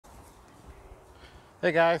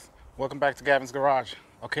Hey guys, welcome back to Gavin's Garage.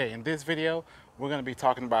 Okay, in this video, we're going to be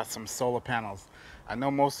talking about some solar panels. I know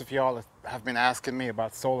most of y'all have been asking me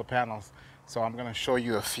about solar panels, so I'm going to show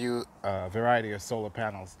you a few variety of solar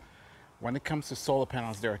panels. When it comes to solar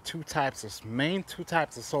panels, there are two types of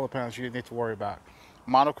solar panels you need to worry about: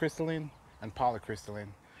 monocrystalline and polycrystalline.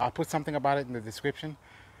 I'll put something about it in the description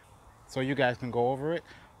so you guys can go over it,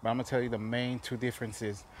 but I'm going to tell you the main two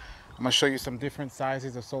differences. I'm going to show you some different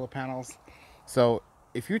sizes of solar panels. So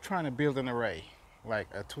if you're trying to build an array, like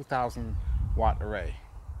a 2000 watt array,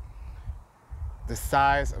 the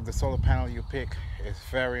size of the solar panel you pick is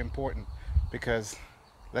very important, because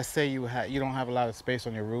let's say you don't have a lot of space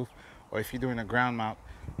on your roof, or if you're doing a ground mount.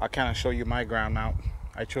 I'll kind of show you my ground mount.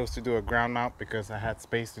 I chose to do a ground mount because I had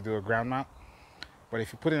space to do a ground mount. But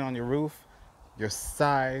if you put it on your roof, your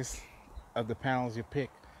size of the panels you pick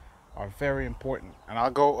are very important, and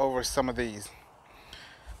I'll go over some of these.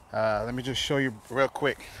 Let me just show you real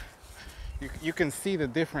quick. You can see the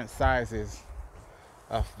different sizes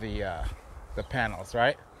of the panels,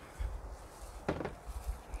 right?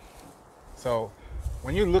 So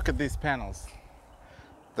when you look at these panels,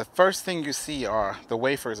 the first thing you see are the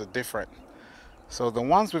wafers are different. So the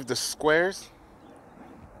ones with the squares,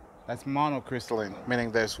 that's monocrystalline,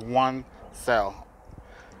 meaning there's one cell.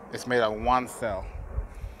 It's made of one cell.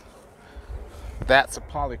 That's a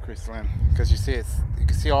polycrystalline, because you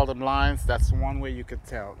can see all the lines. That's one way you could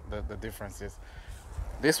tell the differences.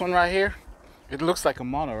 This one right here, it looks like a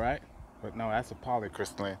mono, right? But no, that's a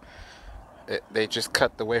polycrystalline. They just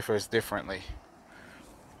cut the wafers differently.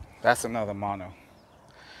 That's another mono.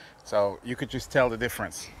 So you could just tell the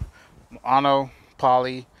difference: mono,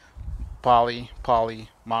 poly, poly, poly,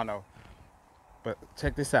 mono. But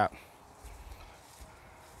check this out.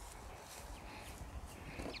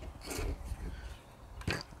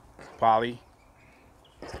 Poly.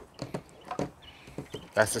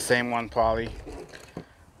 That's the same one, poly.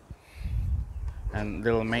 And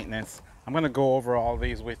little maintenance. I'm going to go over all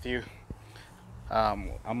these with you. I'm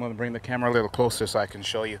going to bring the camera a little closer so I can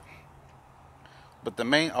show you. But the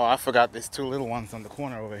main, I forgot these two little ones on the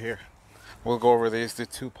corner over here. We'll go over these, the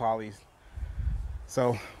two polys.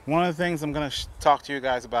 So one of the things I'm going to talk to you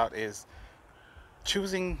guys about is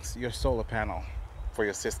choosing your solar panel for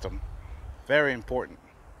your system. Very important.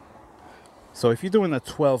 So if you're doing a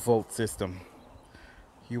 12-volt system,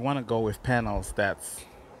 you want to go with panels that's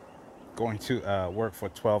going to work for a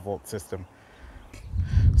 12-volt system.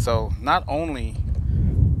 So not only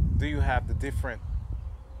do you have the different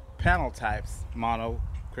panel types, mono,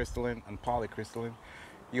 crystalline, and polycrystalline,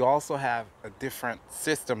 you also have a different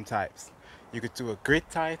system types. You could do a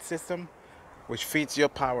grid-tied system, which feeds your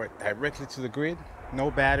power directly to the grid.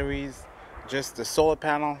 No batteries, just the solar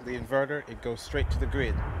panel, the inverter, it goes straight to the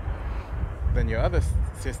grid. Then your other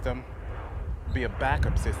system be a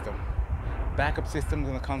backup system. Backup system is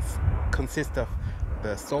going to consist of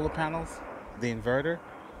the solar panels, the inverter,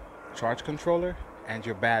 charge controller, and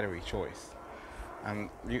your battery choice. And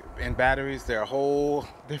in batteries, they're a whole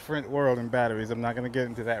different world in batteries. I'm not going to get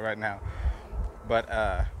into that right now.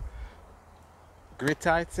 But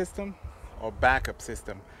grid-tied system or backup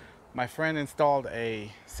system. My friend installed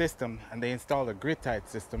a system, and they installed a grid-tied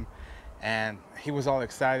system, and he was all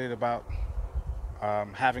excited about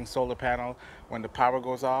having solar panel. When the power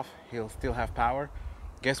goes off, he'll still have power.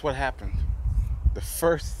 Guess what happened? The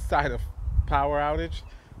first side of power outage,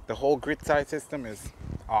 the whole grid-tied system is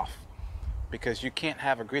off, because you can't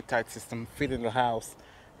have a grid-tied system fit in the house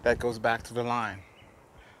that goes back to the line.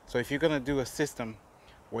 So if you're going to do a system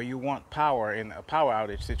where you want power in a power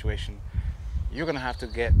outage situation, you're going to have to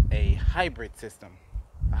get a hybrid system.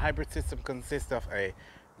 A hybrid system consists of a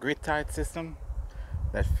grid-tied system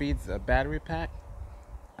that feeds a battery pack,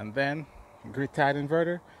 and then grid-tied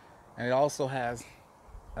inverter, and it also has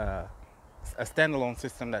a standalone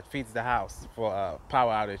system that feeds the house for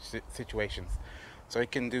power outage situations. So it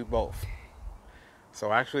can do both.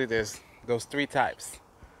 So actually there's those three types: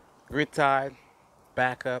 grid-tied,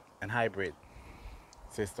 backup, and hybrid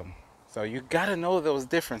system. So you gotta know those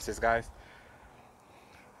differences, guys.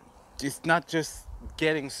 It's not just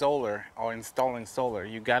getting solar or installing solar.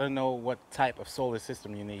 You gotta know what type of solar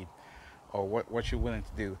system you need, or what you're willing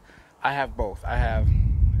to do. I have both. I have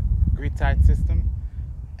grid-tied system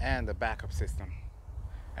and a backup system.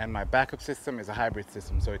 And my backup system is a hybrid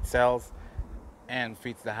system, so it sells and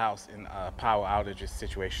feeds the house in a power outage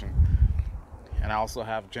situation. And I also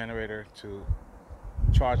have generator to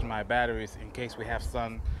charge my batteries in case we have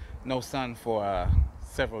no sun for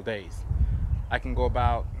several days. I can go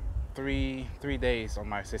about three days on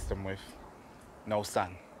my system with no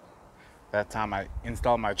sun. That time I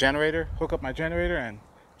install my generator, hook up my generator, and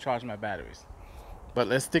charge my batteries. But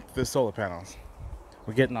let's stick to the solar panels.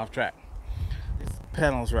 We're getting off track. These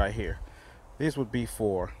panels right here, these would be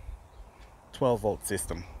for 12-volt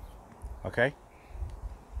system. Okay,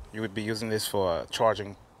 you would be using this for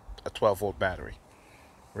charging a 12-volt battery,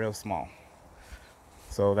 real small.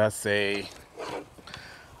 So that's a,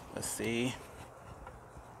 let's see,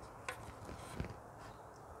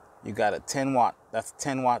 you got a 10 watt, that's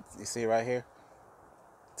 10 watts, you see right here,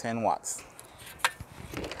 10 watts.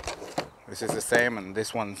 This is the same, and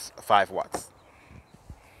this one's 5 watts.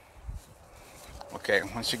 Okay,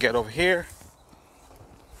 once you get over here,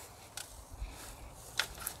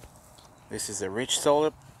 this is a rich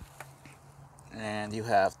solar, and you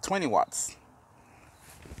have 20 watts.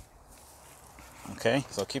 Okay,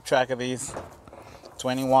 so keep track of these.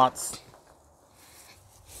 20 watts.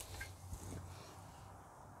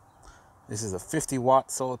 This is a 50-watt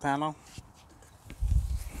solar panel.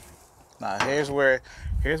 Now here's where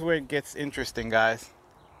it gets interesting, guys.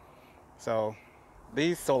 So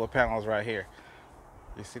these solar panels right here,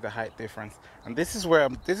 you see the height difference, and this is what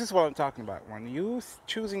I'm talking about. When you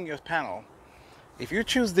choosing your panel, if you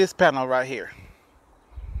choose this panel right here,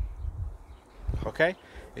 okay,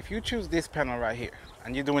 if you choose this panel right here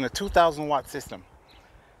and you're doing a 2,000 watt system,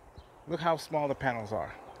 look how small the panels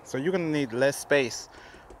are. So you're gonna need less space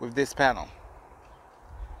with this panel.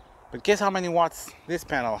 But guess how many watts this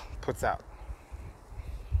panel puts out?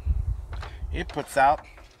 It puts out,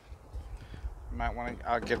 you might want to,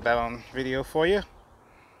 I'll get that on video for you.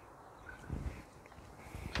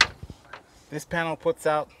 This panel puts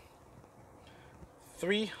out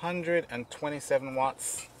 327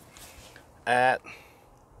 watts at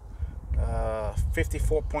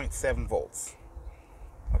 54.7 volts.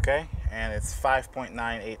 Okay, and it's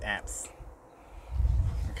 5.98 amps.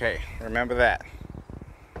 Okay, remember that.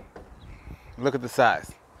 Look at the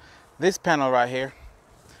size. This panel right here,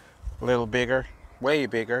 a little bigger, way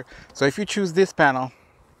bigger. So if you choose this panel,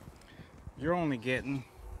 you're only getting,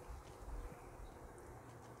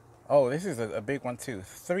 oh, this is a big one too,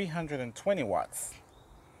 320 watts.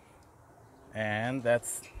 And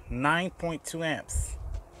that's 9.2 amps.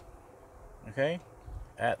 Okay,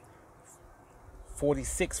 at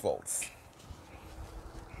 46 volts.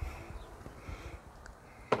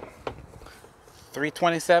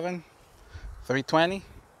 327, 320.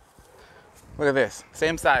 Look at this,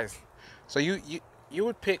 same size. So you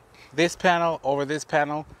would pick this panel over this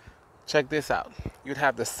panel. Check this out. You'd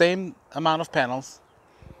have the same amount of panels,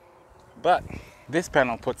 but this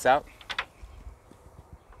panel puts out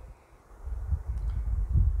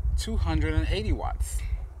 280 watts.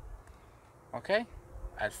 Okay,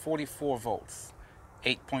 at 44 volts,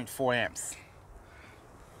 8.4 amps.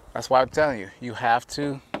 That's why I'm telling you, you have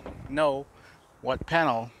to know what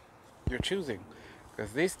panel you're choosing,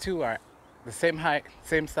 because these two are the same height,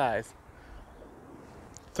 same size,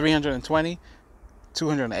 320,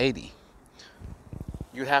 280.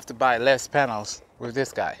 You'd have to buy less panels with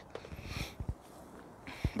this guy,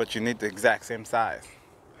 but you need the exact same size.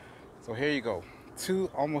 So here you go, two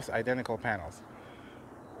almost identical panels.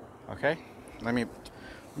 Okay, let me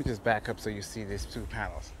just back up so you see these two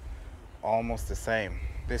panels, almost the same.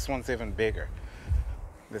 This one's even bigger.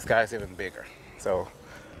 This guy's even bigger. So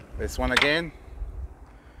this one again,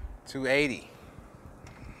 280.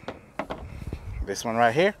 This one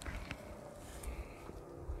right here,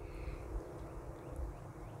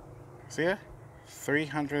 see it?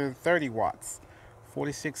 330 watts,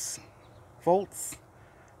 46 volts,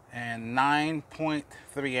 and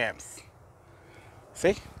 9.3 amps.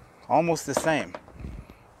 See? Almost the same.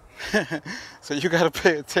 So you got to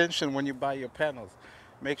pay attention when you buy your panels.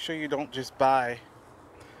 Make sure you don't just buy,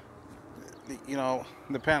 you know,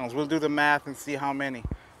 the panels. We'll do the math and see how many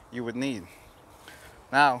you would need.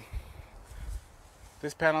 Now,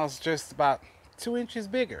 this panel is just about 2 inches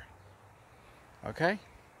bigger. Okay?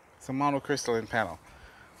 It's a monocrystalline panel.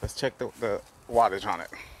 Let's check the wattage on it.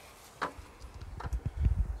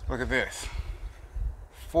 Look at this.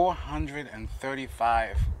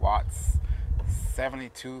 435 watts,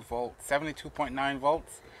 72 volts, 72.9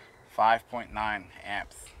 volts, 5.9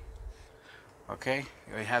 amps. Okay,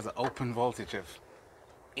 it has an open voltage of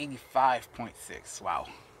 85.6. Wow.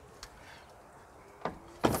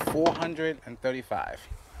 435.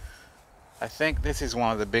 I think this is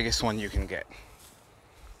one of the biggest one you can get.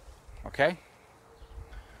 Okay,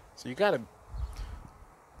 so you got a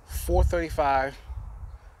 435,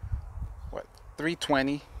 what,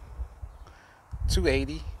 320,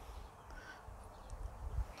 280.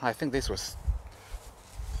 I think this was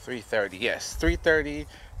 330. Yes, 330,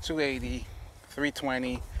 280,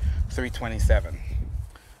 320, 327,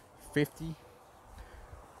 50,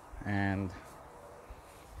 and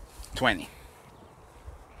 20.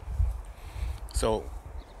 So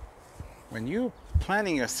when you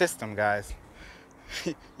planning your system, guys,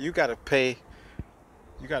 you gotta pay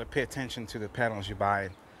attention to the panels you buy,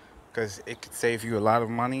 because it could save you a lot of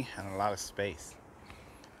money and a lot of space.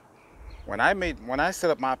 When I set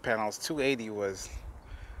up my panels, 280 was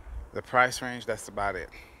the price range. That's about it.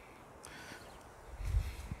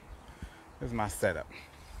 This is my setup.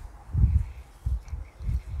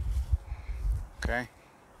 Okay,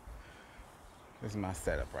 this is my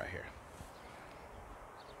setup right here.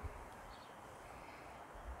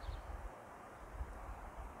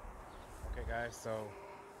 Okay guys, so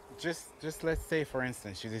just let's say, for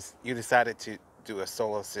instance, you decided to do a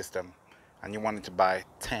solar system and you wanted to buy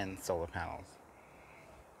 10 solar panels.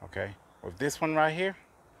 Okay, with this one right here,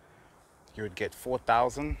 you would get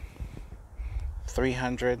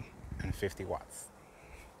 4,350 watts,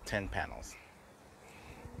 10 panels.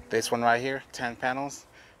 This one right here, 10 panels,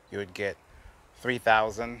 you would get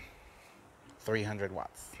 3,300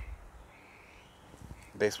 watts.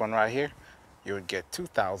 This one right here, you would get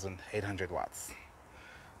 2,800 watts.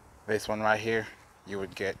 This one right here, you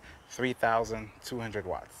would get 3,200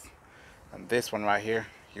 watts. And this one right here,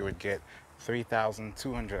 you would get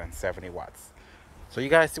 3,270 watts. So you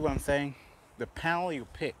guys see what I'm saying? The panel you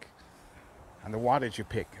pick and the wattage you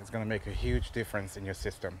pick is going to make a huge difference in your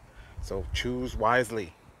system. So choose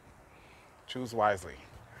wisely. Choose wisely.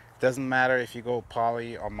 It doesn't matter if you go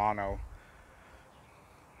poly or mono.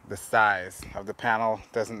 The size of the panel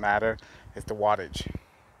doesn't matter. It's the wattage.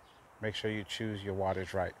 Make sure you choose your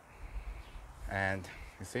wattage right. And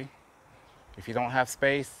you see, if you don't have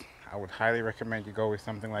space, I would highly recommend you go with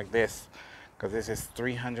something like this, because this is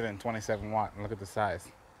 327 watt, and look at the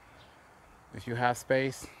size. If you have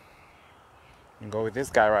space, you can go with this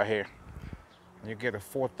guy right here, and you get a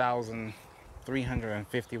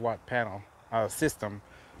 4,350 watt panel system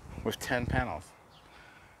with 10 panels.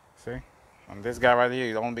 See, on this guy right here,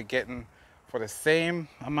 you'll only be getting, for the same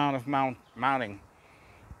amount of mounting,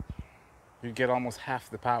 you get almost half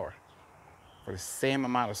the power for the same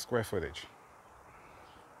amount of square footage.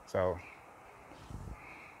 So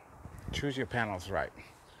choose your panels right.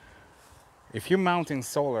 If you're mounting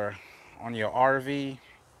solar on your RV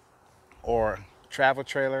or travel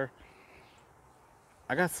trailer,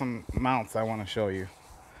 I got some mounts I want to show you.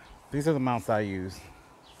 These are the mounts I use.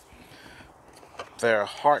 They're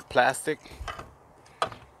hard plastic,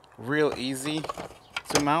 real easy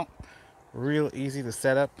to mount, real easy to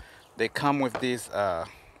set up. They come with these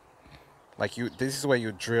this is where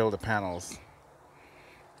you drill the panels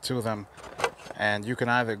to them, and you can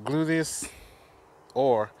either glue this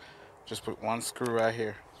or just put one screw right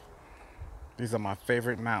here. These are my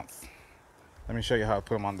favorite mounts. Let me show you how I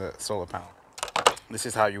put them on the solar panel. This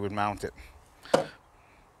is how you would mount it.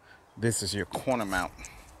 This is your corner mount.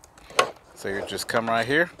 So you just come right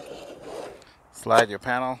here, slide your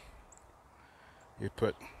panel, you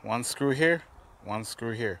put one screw here, one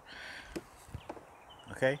screw here.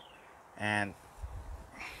 Okay, and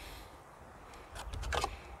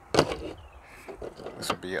this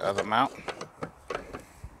will be your other mount.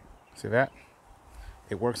 See that?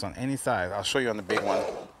 It works on any size. I'll show you on the big one.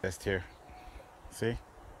 Just here. See?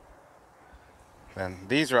 Then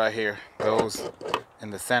these right here, those in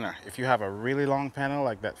the center. If you have a really long panel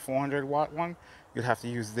like that 400 watt one, you'd have to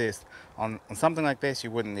use this. On something like this,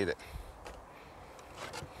 you wouldn't need it.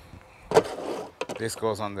 This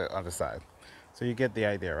goes on the other side. So you get the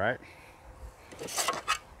idea, right?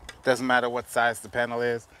 Doesn't matter what size the panel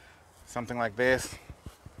is. Something like this,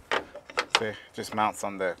 see, just mounts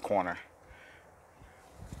on the corner.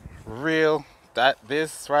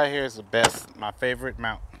 This right here is the best, my favorite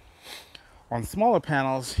mount. On smaller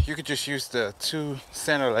panels, you could just use the two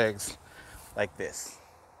center legs like this.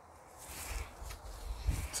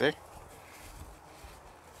 See?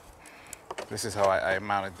 This is how I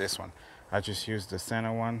mounted this one. I just used the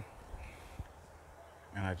center one,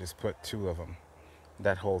 and I just put two of them.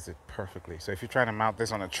 That holds it perfectly. So if you're trying to mount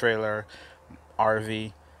this on a trailer,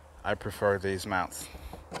 RV, I prefer these mounts.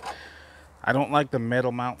 I don't like the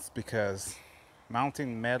metal mounts because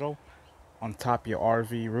mounting metal on top of your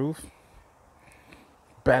RV roof,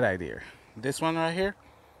 bad idea. This one right here,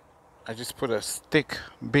 I just put a thick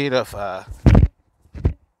bit of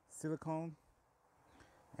silicone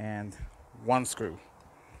and one screw.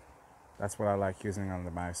 That's what I like using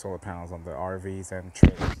on my solar panels on the RVs and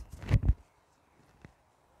trailers.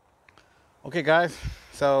 Okay guys,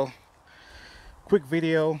 so quick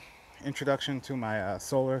video introduction to my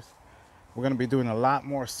solars. We're going to be doing a lot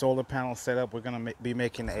more solar panel setup. We're going to be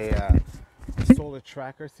making a solar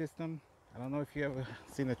tracker system. I don't know if you ever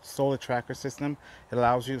seen a solar tracker system. It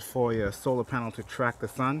allows you for your solar panel to track the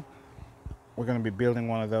sun. We're going to be building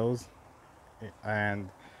one of those, and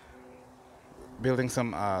building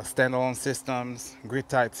some standalone systems, grid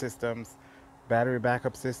tied systems, battery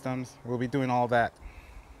backup systems. We'll be doing all that.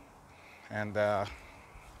 And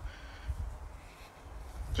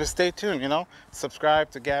just stay tuned, you know. Subscribe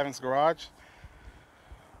to Gavin's Garage,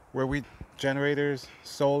 where we generators,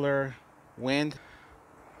 solar, wind.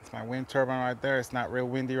 It's my wind turbine right there. It's not real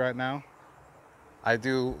windy right now. I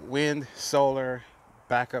do wind, solar,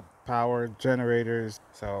 backup power, generators.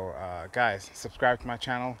 So guys, subscribe to my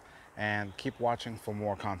channel and keep watching for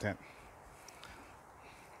more content.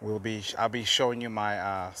 I'll be showing you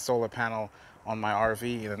my solar panel on my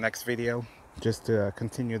RV in the next video, just to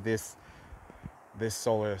continue this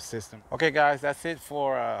solar system. Okay guys, that's it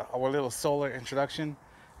for our little solar introduction.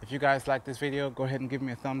 If you guys like this video, go ahead and give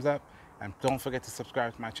me a thumbs up, and don't forget to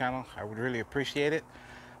subscribe to my channel. I would really appreciate it.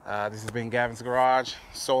 This has been Gavin's Garage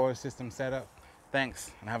solar system setup.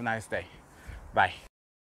 Thanks, and have a nice day. Bye.